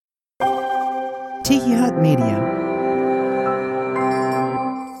Tiki Hut Media.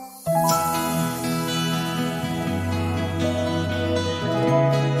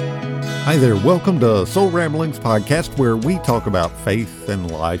 Hi there, welcome to Soul Ramblings Podcast, where we talk about faith and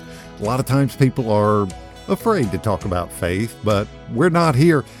life. A lot of times people are afraid to talk about faith, but we're not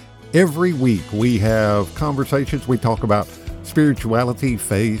here. Every week we have conversations, we talk about spirituality,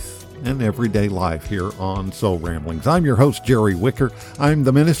 faith, and everyday life here on Soul Ramblings. I'm your host, Jerry Wicker. I'm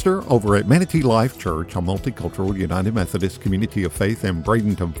the minister over at Manatee Life Church, a multicultural United Methodist community of faith in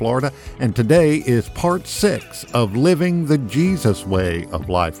Bradenton, Florida. And today is part 6 of Living the Jesus Way of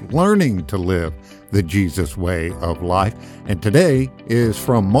Life, learning to live the Jesus way of life. And today is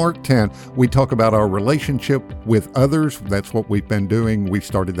from Mark 10. We talk about our relationship with others. That's what we've been doing. We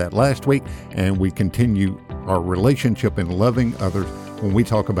started that last week, and we continue our relationship in loving others when we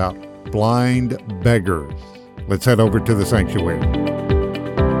talk about blind beggars. Let's head over to the sanctuary.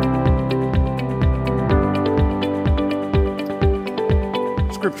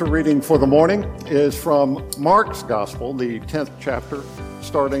 Scripture reading for the morning is from Mark's Gospel, the 10th chapter,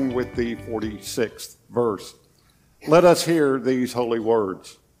 starting with the 46th verse. Let us hear these holy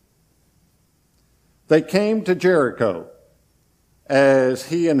words. They came to Jericho. As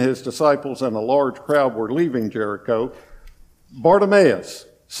he and his disciples and a large crowd were leaving Jericho, Bartimaeus,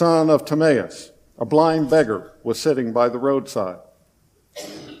 son of Timaeus, a blind beggar, was sitting by the roadside.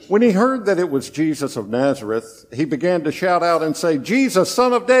 When he heard that it was Jesus of Nazareth, he began to shout out and say, "Jesus,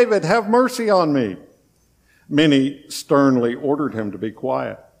 son of David, have mercy on me." Many sternly ordered him to be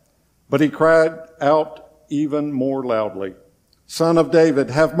quiet, but he cried out even more loudly, "Son of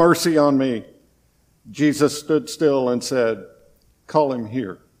David, have mercy on me." Jesus stood still and said, "Call him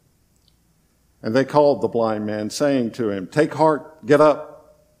here." And they called the blind man, saying to him, "Take heart, get up.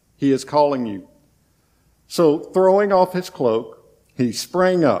 He is calling you." So throwing off his cloak, he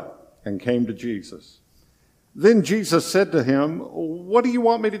sprang up and came to Jesus. Then Jesus said to him, "What do you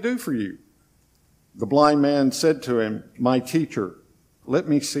want me to do for you?" The blind man said to him, "My teacher, let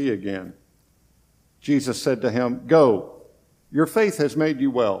me see again." Jesus said to him, "Go, your faith has made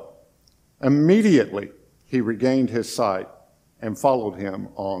you well." Immediately he regained his sight and followed him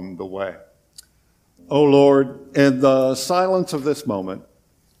on the way. O Lord, in the silence of this moment,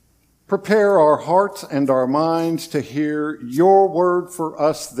 prepare our hearts and our minds to hear your word for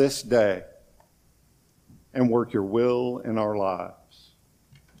us this day and work your will in our lives.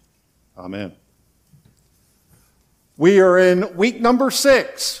 Amen. We are in week number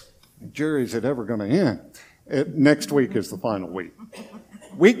 6. Jerry, is it ever going to end? Next week is the final week.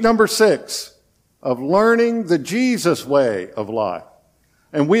 Week number 6 of learning the Jesus way of life.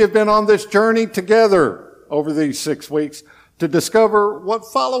 And we have been on this journey together over these 6 weeks to discover what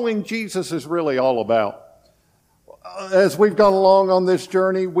following Jesus is really all about. As we've gone along on this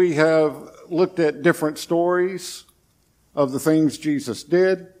journey, we have looked at different stories of the things Jesus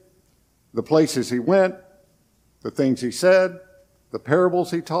did, the places he went, the things he said, the parables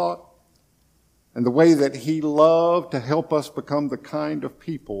he taught, and the way that he loved to help us become the kind of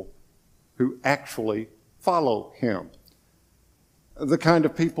people who actually follow him. The kind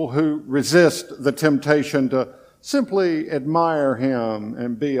of people who resist the temptation to simply admire him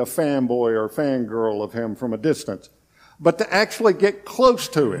and be a fanboy or fangirl of him from a distance, but to actually get close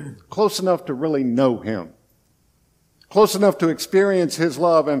to him, close enough to really know him, close enough to experience his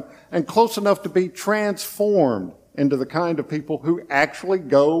love, and close enough to be transformed into the kind of people who actually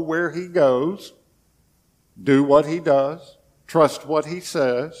go where he goes, do what he does, trust what he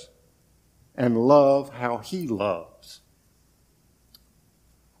says, and love how he loves.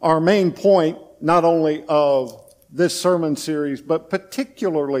 Our main point, not only of this sermon series, but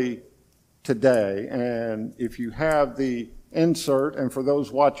particularly today, and if you have the insert, and for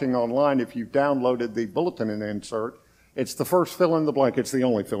those watching online, if you've downloaded the bulletin and insert, it's the first fill in the blank. It's the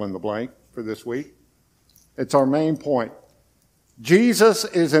only fill in the blank for this week. It's our main point. Jesus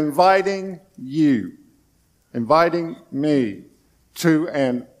is inviting you, inviting me to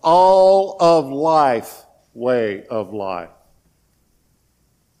an all of life way of life.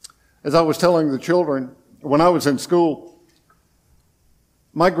 As I was telling the children, when I was in school,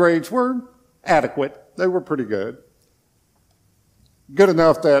 my grades were adequate. They were pretty good. Good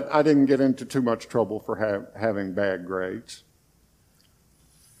enough that I didn't get into too much trouble for having bad grades.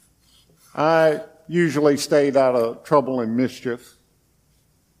 I usually stayed out of trouble and mischief,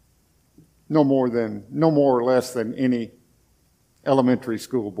 no more or less than any elementary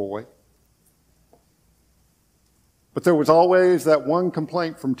school boy. But there was always that one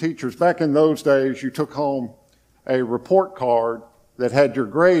complaint from teachers. Back in those days, you took home a report card that had your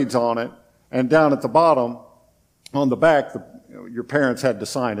grades on it, and down at the bottom, on the back, your parents had to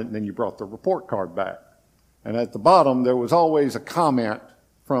sign it, and then you brought the report card back. And at the bottom, there was always a comment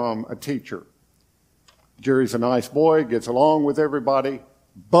from a teacher. Jerry's a nice boy, gets along with everybody,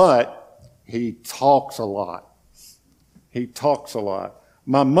 but he talks a lot. He talks a lot.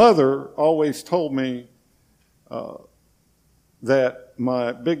 My mother always told me that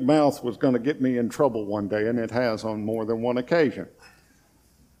my big mouth was going to get me in trouble one day, and it has on more than one occasion.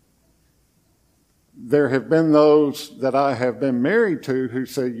 There have been those that I have been married to who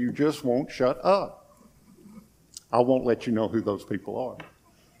say, you just won't shut up. I won't let you know who those people are.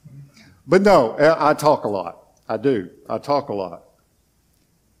 But no, I talk a lot. I do. I talk a lot.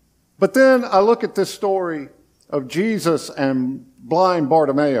 But then I look at this story of Jesus and blind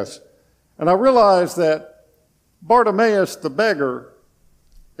Bartimaeus, and I realize that Bartimaeus, the beggar,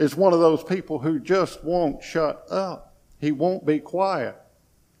 is one of those people who just won't shut up. He won't be quiet.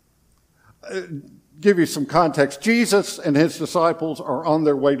 Give you some context. Jesus and his disciples are on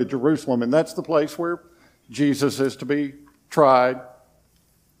their way to Jerusalem, and that's the place where Jesus is to be tried,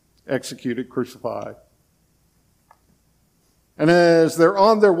 executed, crucified. And as they're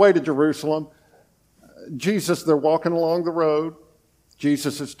on their way to Jerusalem, they're walking along the road.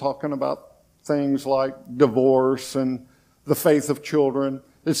 Jesus is talking about things like divorce and the faith of children.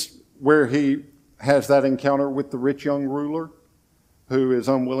 It's where he has that encounter with the rich young ruler who is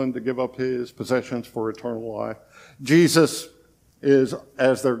unwilling to give up his possessions for eternal life. Jesus is,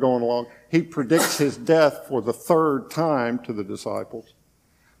 as they're going along, he predicts his death for the third time to the disciples.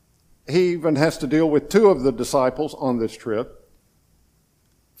 He even has to deal with two of the disciples on this trip,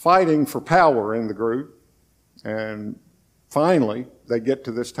 fighting for power in the group. And finally, they get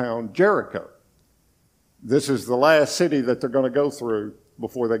to this town, Jericho. This is the last city that they're going to go through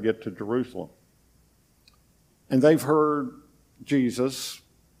before they get to Jerusalem. And they've heard Jesus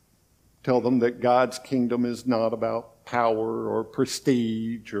tell them that God's kingdom is not about power or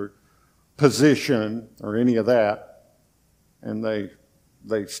prestige or position or any of that. And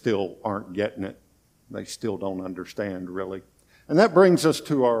they still aren't getting it. They still don't understand, really. And that brings us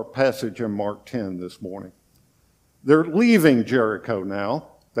to our passage in Mark 10 this morning. They're leaving Jericho now.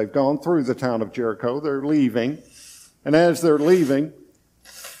 They've gone through the town of Jericho. They're leaving. And as they're leaving,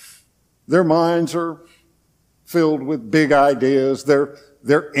 their minds are filled with big ideas.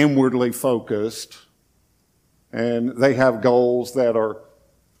 They're inwardly focused. And they have goals that are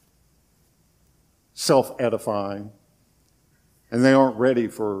self-edifying. And they aren't ready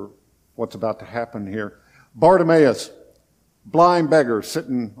for what's about to happen here. Bartimaeus, blind beggar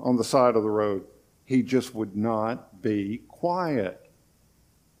sitting on the side of the road, he just would not be quiet.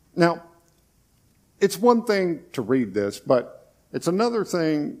 Now, it's one thing to read this, but it's another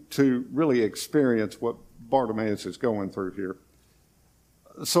thing to really experience what Bartimaeus is going through here.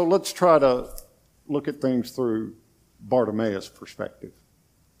 So let's try to look at things through Bartimaeus' perspective.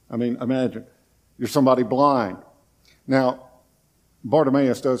 I mean, imagine you're somebody blind. Now,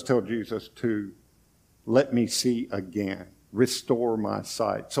 Bartimaeus does tell Jesus to let me see again, restore my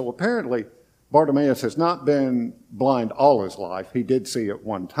sight. So apparently, Bartimaeus has not been blind all his life. He did see at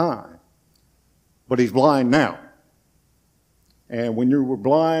one time, but he's blind now. And when you were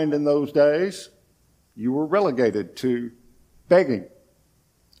blind in those days, you were relegated to begging.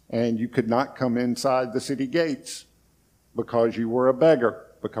 And you could not come inside the city gates because you were a beggar,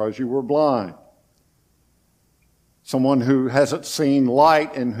 because you were blind. Someone who hasn't seen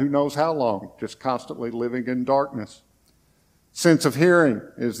light in who knows how long, just constantly living in darkness. Sense of hearing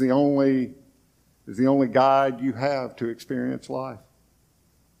is the only guide you have to experience life.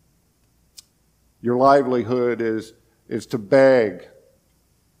 Your livelihood is to beg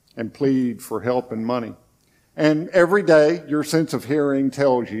and plead for help and money. And every day, your sense of hearing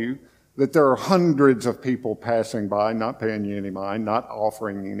tells you that there are hundreds of people passing by, not paying you any mind, not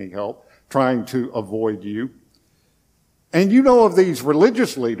offering any help, trying to avoid you. And you know of these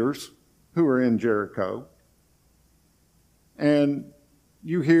religious leaders who are in Jericho, and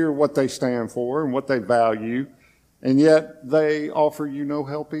you hear what they stand for and what they value, and yet they offer you no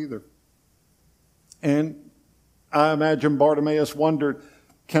help either. And I imagine Bartimaeus wondered,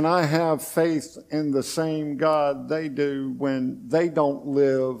 can I have faith in the same God they do when they don't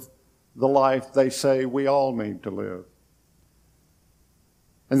live the life they say we all need to live?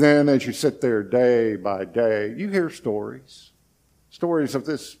 And then as you sit there day by day, you hear stories of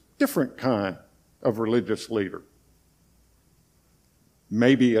this different kind of religious leader.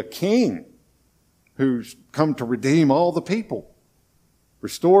 Maybe a king who's come to redeem all the people,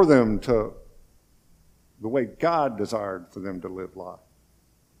 restore them to the way God desired for them to live life.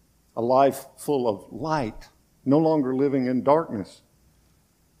 A life full of light, no longer living in darkness.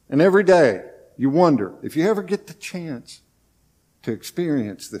 And every day you wonder, if you ever get the chance, to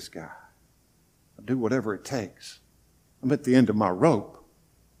experience this guy. I'll do whatever it takes. I'm at the end of my rope.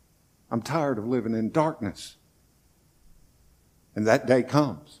 I'm tired of living in darkness. And that day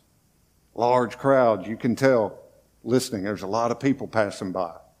comes. Large crowds, you can tell, listening. There's a lot of people passing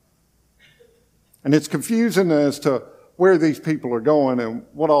by. And it's confusing as to where these people are going and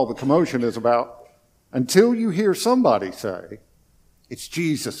what all the commotion is about until you hear somebody say, it's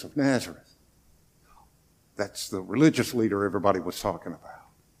Jesus of Nazareth. That's the religious leader everybody was talking about.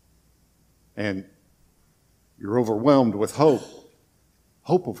 And you're overwhelmed with hope.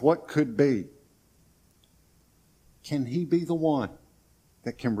 Hope of what could be. Can he be the one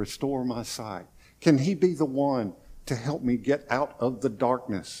that can restore my sight? Can he be the one to help me get out of the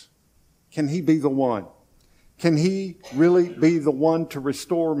darkness? Can he be the one? Can he really be the one to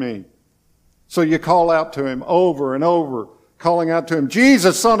restore me? So you call out to him over and over, calling out to him,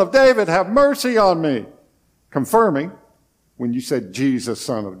 Jesus, Son of David, have mercy on me. Confirming, when you said Jesus,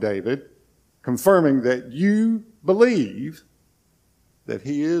 Son of David, confirming that you believe that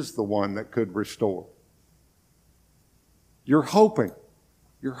he is the one that could restore. You're hoping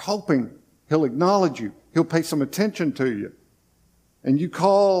he'll acknowledge you. He'll pay some attention to you. And you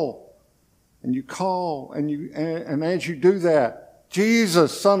call, and as you do that,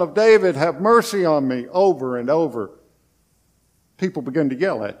 Jesus, Son of David, have mercy on me, over and over. People begin to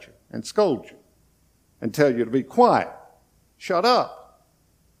yell at you and scold you and tell you to be quiet. Shut up.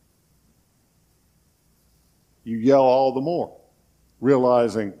 You yell all the more,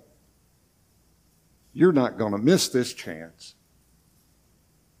 realizing you're not going to miss this chance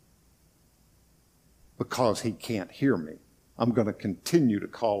because he can't hear me. I'm going to continue to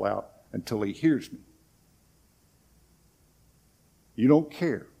call out until he hears me. You don't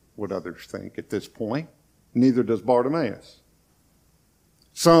care what others think at this point. Neither does Bartimaeus.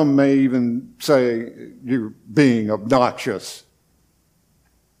 Some may even say you're being obnoxious.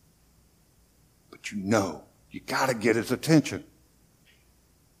 But you got to get his attention.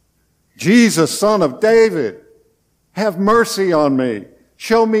 Jesus, Son of David, have mercy on me.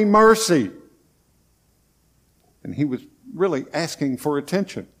 Show me mercy. And he was really asking for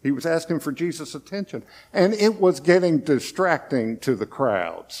attention. He was asking for Jesus' attention. And it was getting distracting to the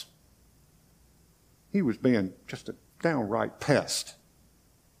crowds. He was being just a downright pest.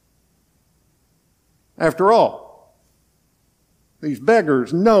 After all, these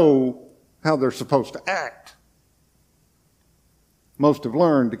beggars know how they're supposed to act. Most have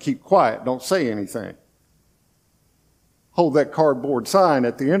learned to keep quiet, don't say anything. Hold that cardboard sign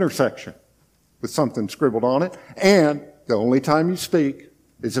at the intersection with something scribbled on it, and the only time you speak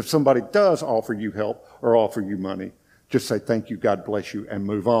is if somebody does offer you help or offer you money. Just say, thank you, God bless you, and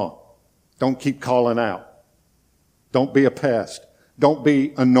move on. Don't keep calling out. Don't be a pest. Don't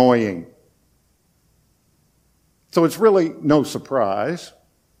be annoying. So it's really no surprise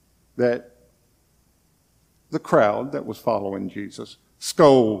that the crowd that was following Jesus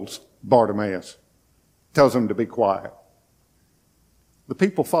scolds Bartimaeus, tells him to be quiet. The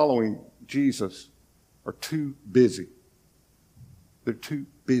people following Jesus are too busy. They're too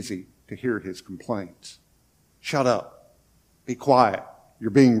busy to hear his complaints. Shut up. Be quiet. You're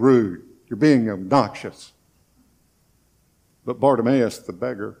being rude. You're being obnoxious. But Bartimaeus, the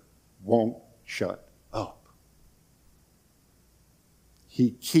beggar, won't shut up.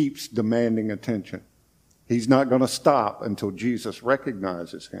 He keeps demanding attention. He's not going to stop until Jesus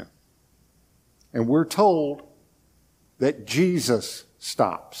recognizes him. And we're told that Jesus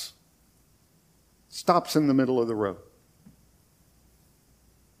stops in the middle of the road.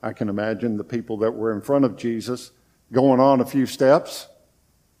 I can imagine the people that were in front of Jesus going on a few steps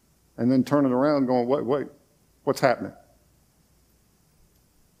and then turning around going, wait, what's happening?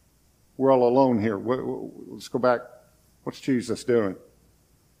 We're all alone here. Let's go back. What's Jesus doing?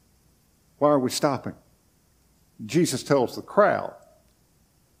 Why are we stopping? Jesus tells the crowd,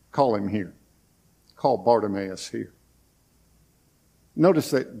 call him here. Call Bartimaeus here.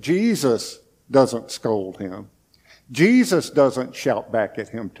 Notice that Jesus doesn't scold him. Jesus doesn't shout back at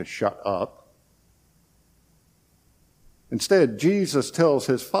him to shut up. Instead, Jesus tells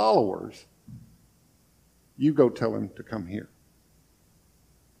his followers, you go tell him to come here.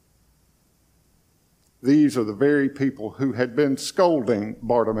 These are the very people who had been scolding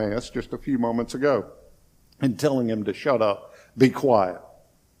Bartimaeus just a few moments ago and telling him to shut up, be quiet.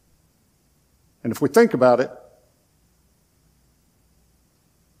 And if we think about it,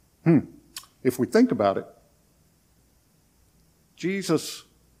 Jesus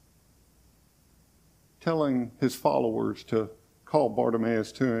telling his followers to call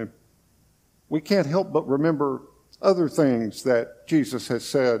Bartimaeus to him, we can't help but remember other things that Jesus has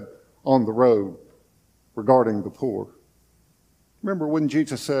said on the road regarding the poor. Remember when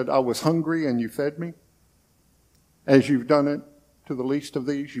Jesus said, I was hungry and you fed me? As you've done it to the least of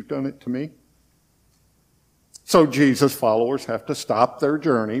these, you've done it to me. So Jesus' followers have to stop their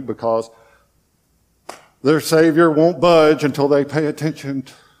journey because their Savior won't budge until they pay attention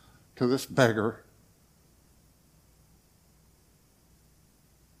to this beggar.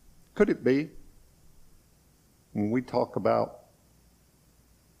 Could it be, when we talk about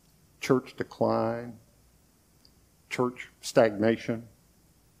church decline, church stagnation,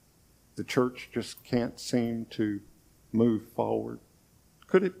 the church just can't seem to move forward?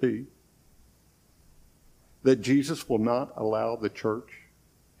 Could it be that Jesus will not allow the church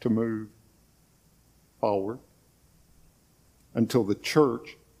to move forward until the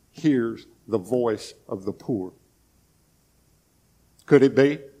church hears the voice of the poor? Could it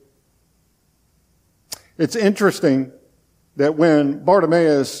be? It's interesting that when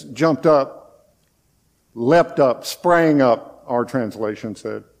Bartimaeus jumped up, leapt up, sprang up, our translation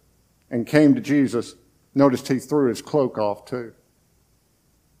said, and came to Jesus, noticed he threw his cloak off too.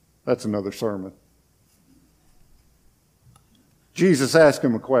 That's another sermon. Jesus asked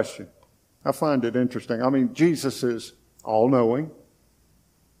him a question. I find it interesting. I mean, Jesus is all-knowing,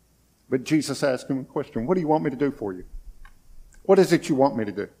 but Jesus asked him a question. What do you want me to do for you? What is it you want me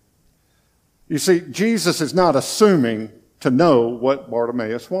to do? You see, Jesus is not assuming to know what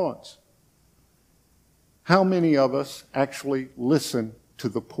Bartimaeus wants. How many of us actually listen to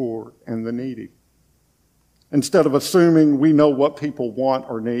the poor and the needy? Instead of assuming we know what people want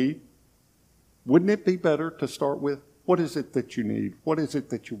or need, wouldn't it be better to start with, what is it that you need? What is it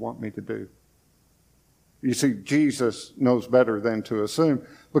that you want me to do? You see, Jesus knows better than to assume,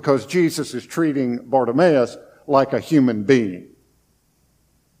 because Jesus is treating Bartimaeus like a human being.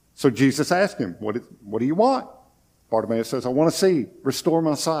 So Jesus asked him, what do you want? Bartimaeus says, I want to see, restore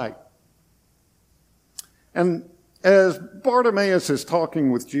my sight. And as Bartimaeus is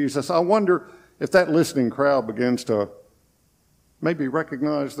talking with Jesus, I wonder if that listening crowd begins to maybe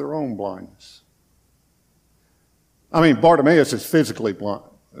recognize their own blindness. I mean, Bartimaeus is physically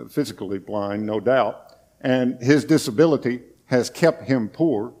blind, no doubt, and his disability has kept him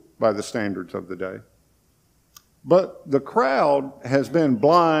poor by the standards of the day. But the crowd has been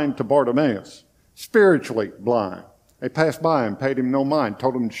blind to Bartimaeus, spiritually blind. They passed by him, paid him no mind,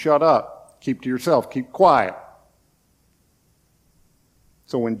 told him to shut up, keep to yourself, keep quiet.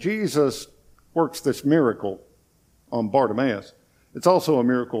 So when Jesus works this miracle on Bartimaeus, it's also a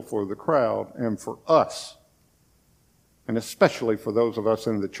miracle for the crowd and for us, and especially for those of us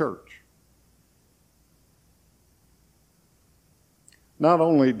in the church. Not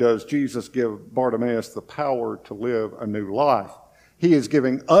only does Jesus give Bartimaeus the power to live a new life, he is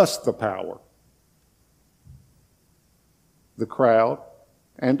giving us the power, the crowd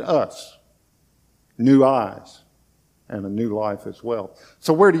and us, new eyes and a new life as well.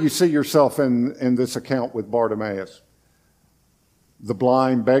 So where do you see yourself in this account with Bartimaeus? The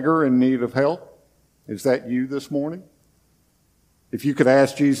blind beggar in need of help? Is that you this morning? If you could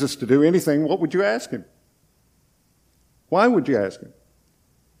ask Jesus to do anything, what would you ask him? Why would you ask him?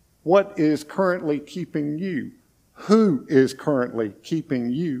 What is currently keeping you? Who is currently keeping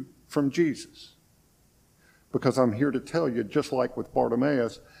you from Jesus? Because I'm here to tell you, just like with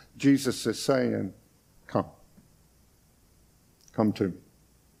Bartimaeus, Jesus is saying, come. Come to me.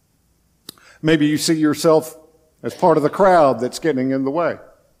 Maybe you see yourself as part of the crowd that's getting in the way.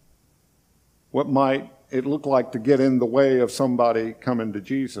 What might it look like to get in the way of somebody coming to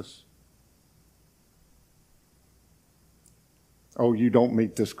Jesus? Oh, you don't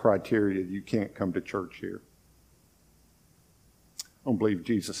meet this criteria, you can't come to church here. I don't believe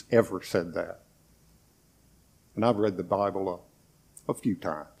Jesus ever said that. And I've read the Bible a few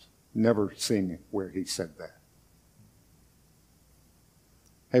times, never seen where he said that.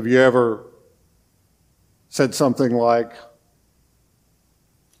 Have you ever said something like,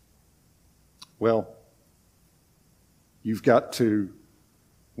 well, you've got to,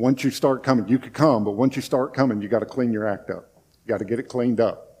 once you start coming, you could come, but once you start coming, you got to clean your act up. You got to get it cleaned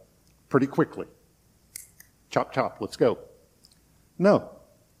up pretty quickly. Chop, chop, let's go. No,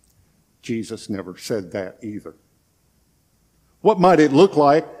 Jesus never said that either. What might it look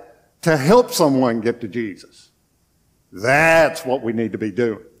like to help someone get to Jesus? That's what we need to be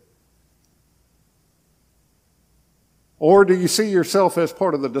doing. Or do you see yourself as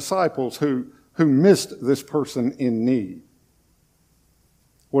part of the disciples who missed this person in need?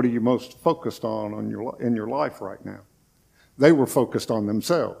 What are you most focused on in your life right now? They were focused on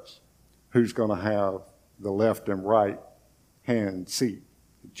themselves. Who's going to have the left and right hand seat?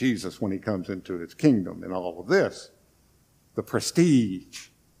 Jesus when he comes into his kingdom and all of this. The prestige.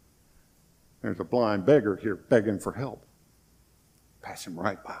 There's a blind beggar here begging for help. passing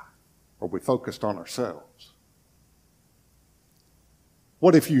right by? Or are we focused on ourselves?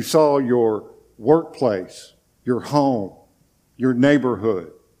 What if you saw your workplace, your home, your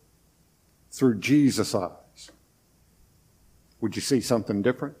neighborhood through Jesus' eyes? Would you see something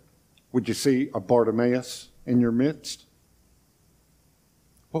different? Would you see a Bartimaeus in your midst?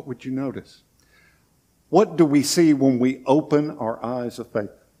 What would you notice? What do we see when we open our eyes of faith?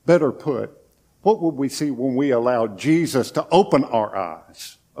 Better put, what would we see when we allow Jesus to open our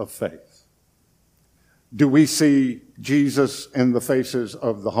eyes of faith? Do we see Jesus in the faces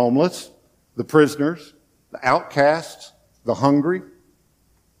of the homeless, the prisoners, the outcasts, the hungry?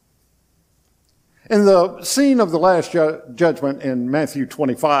 In the scene of the Last Judgment in Matthew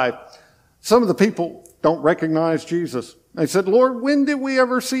 25, some of the people don't recognize Jesus. They said, Lord, when did we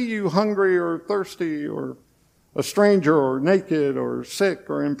ever see you hungry or thirsty or a stranger or naked or sick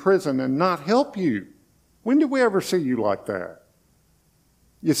or in prison and not help you? When did we ever see you like that?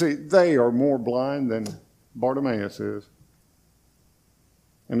 You see, they are more blind than Bartimaeus is.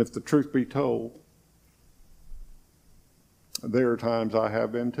 And if the truth be told, there are times I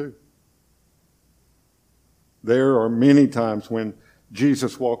have been too. There are many times when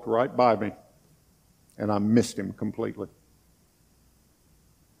Jesus walked right by me and I missed him completely.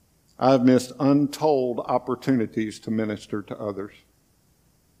 I've missed untold opportunities to minister to others.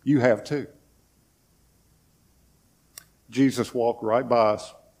 You have too. Jesus walked right by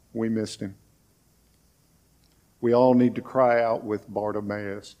us. We missed him. We all need to cry out with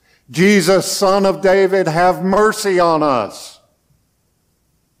Bartimaeus, Jesus, Son of David, have mercy on us.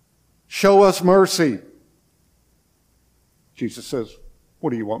 Show us mercy. Jesus says,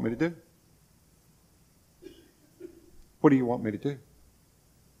 what do you want me to do? What do you want me to do?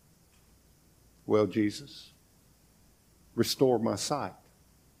 Well, Jesus, restore my sight.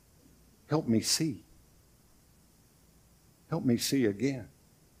 Help me see. Help me see again.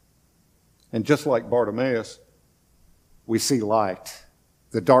 And just like Bartimaeus, we see light.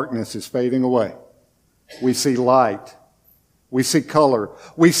 The darkness is fading away. We see light. We see color.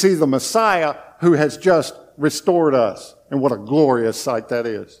 We see the Messiah who has just restored us. And what a glorious sight that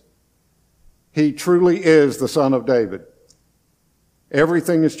is. He truly is the Son of David.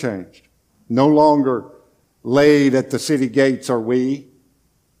 Everything has changed. No longer laid at the city gates are we,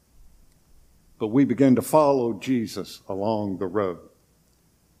 but we begin to follow Jesus along the road,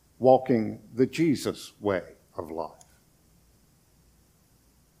 walking the Jesus way of life.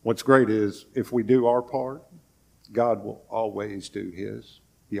 What's great is if we do our part, God will always do his.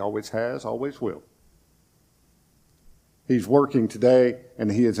 He always has, always will. He's working today, and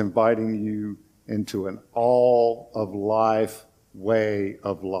he is inviting you into an all of life way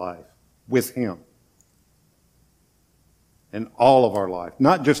of life with him in all of our life,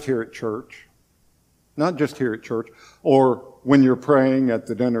 not just here at church, or when you're praying at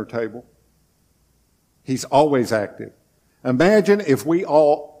the dinner table. He's always active. Imagine if we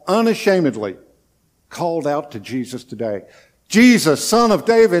all unashamedly called out to Jesus today, Jesus, Son of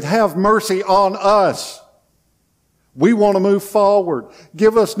David, have mercy on us. We want to move forward.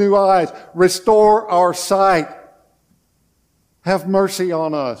 Give us new eyes. Restore our sight. Have mercy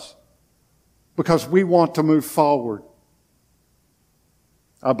on us because we want to move forward.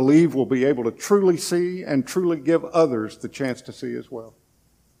 I believe we'll be able to truly see and truly give others the chance to see as well.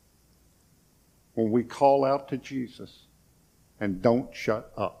 When we call out to Jesus and don't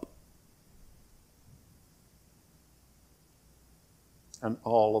shut up. An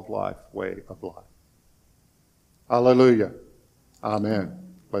all of life way of life. Hallelujah. Amen.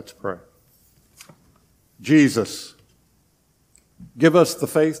 Let's pray. Jesus, give us the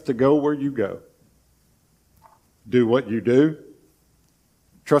faith to go where you go. Do what you do.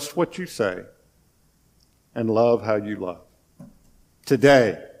 Trust what you say. And love how you love.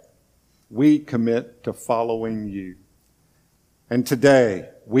 Today, we commit to following you. And today,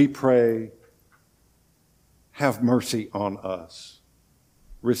 we pray, have mercy on us.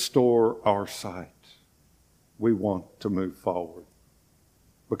 Restore our sight. We want to move forward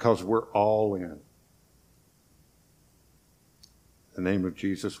because we're all in. In the name of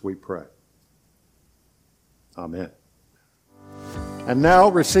Jesus we pray. Amen. And now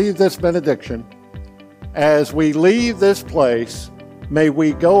receive this benediction. As we leave this place, may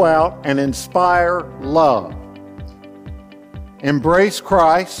we go out and inspire love. Embrace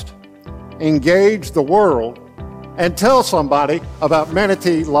Christ, engage the world, and tell somebody about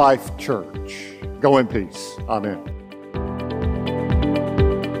Manatee Life Church. Go in peace. Amen.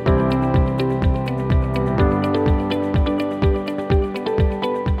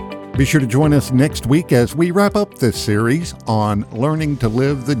 Be sure to join us next week as we wrap up this series on learning to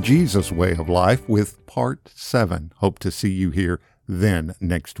live the Jesus way of life with part 7. Hope to see you here then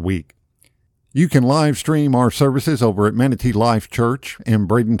next week. You can live stream our services over at Manatee Life Church in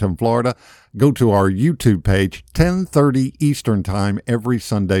Bradenton, Florida. Go to our YouTube page, 10:30 Eastern Time every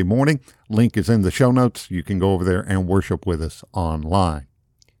Sunday morning. Link is in the show notes. You can go over there and worship with us online.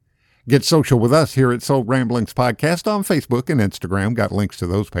 Get social with us here at Soul Ramblings Podcast on Facebook and Instagram. Got links to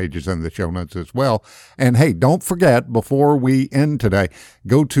those pages in the show notes as well. And hey, don't forget, before we end today,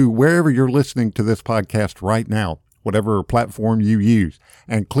 go to wherever you're listening to this podcast right now, whatever platform you use,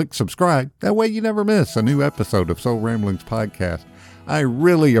 and click subscribe. That way you never miss a new episode of Soul Ramblings Podcast. I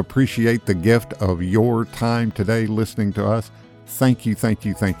really appreciate the gift of your time today listening to us. Thank you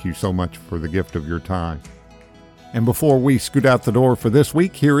so much for the gift of your time. And before we scoot out the door for this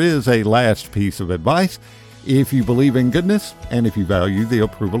week, here is a last piece of advice. If you believe in goodness and if you value the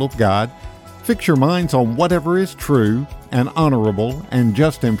approval of God, fix your minds on whatever is true and honorable and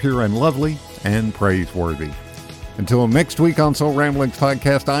just and pure and lovely and praiseworthy. Until next week on Soul Ramblings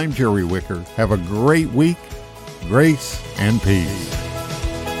Podcast, I'm Jerry Wicker. Have a great week. Grace and peace.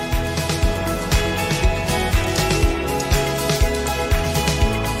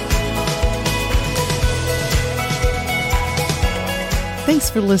 Thanks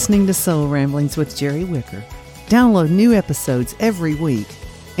for listening to Soul Ramblings with Jerry Wicker. Download new episodes every week.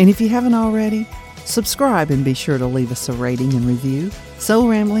 And if you haven't already, subscribe and be sure to leave us a rating and review. Soul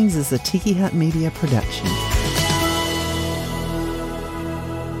Ramblings is a Tiki Hut Media production.